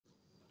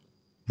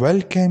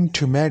Welcome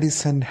to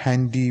Medicine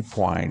Handy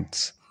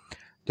Points.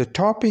 The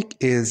topic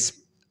is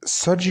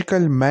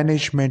surgical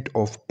management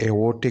of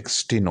aortic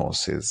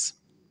stenosis.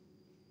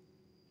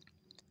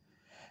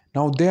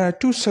 Now, there are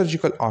two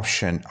surgical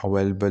options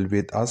available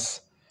with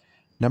us.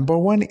 Number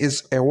one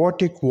is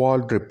aortic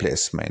valve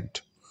replacement.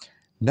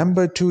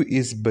 Number two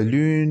is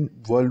balloon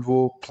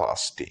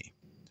valvuplasty.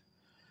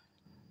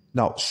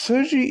 Now,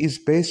 surgery is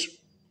based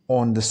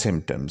on the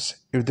symptoms.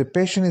 If the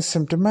patient is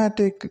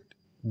symptomatic,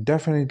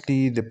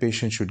 definitely the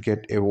patient should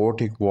get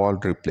aortic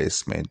valve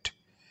replacement.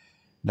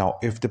 Now,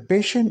 if the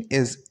patient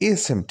is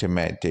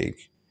asymptomatic,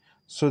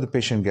 so the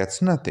patient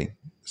gets nothing.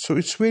 So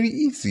it's very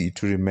easy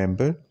to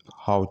remember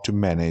how to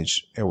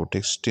manage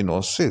aortic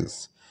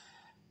stenosis.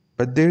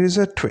 But there is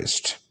a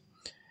twist.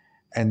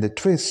 And the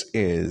twist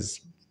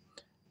is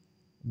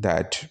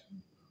that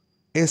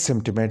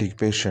asymptomatic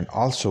patient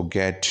also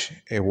get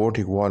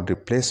aortic valve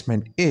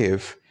replacement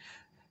if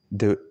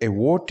the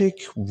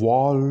aortic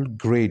valve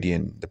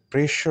gradient, the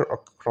pressure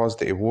across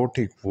the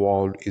aortic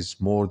valve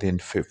is more than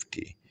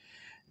 50.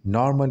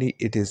 Normally,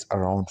 it is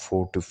around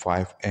 4 to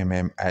 5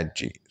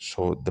 mmHg.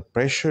 So the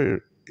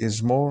pressure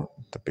is more,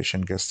 the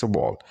patient gets the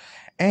valve.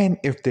 And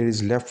if there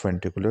is left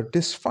ventricular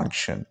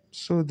dysfunction,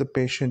 so the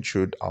patient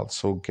should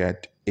also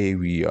get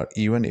AVR,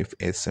 even if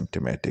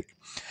asymptomatic.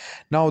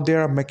 Now,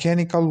 there are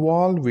mechanical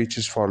valve, which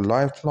is for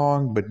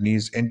lifelong but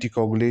needs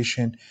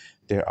anticoagulation.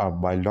 There are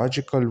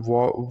biological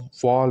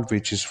valve,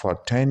 which is for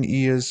 10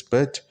 years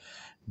but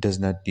does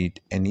not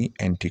need any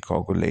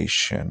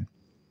anticoagulation.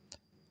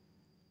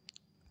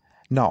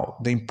 Now,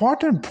 the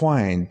important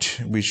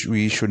point which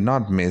we should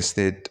not miss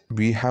that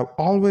we have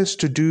always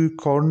to do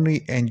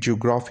coronary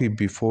angiography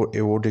before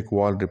aortic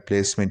valve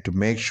replacement to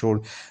make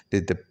sure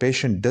that the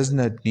patient does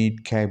not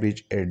need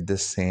CABG at the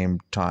same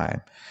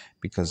time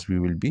because we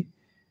will be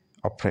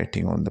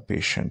operating on the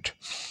patient.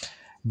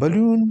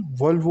 Balloon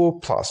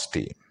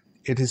valvuplasty.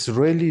 It is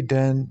rarely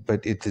done,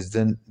 but it is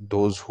done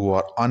those who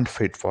are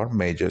unfit for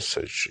major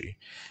surgery.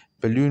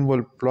 Balloon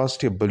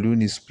valvuplasty, a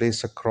balloon is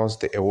placed across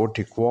the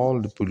aortic wall,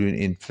 the balloon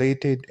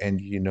inflated, and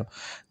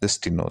the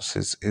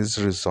stenosis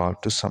is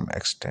resolved to some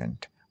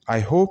extent. I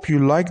hope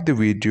you liked the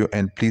video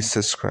and please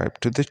subscribe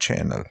to the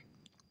channel.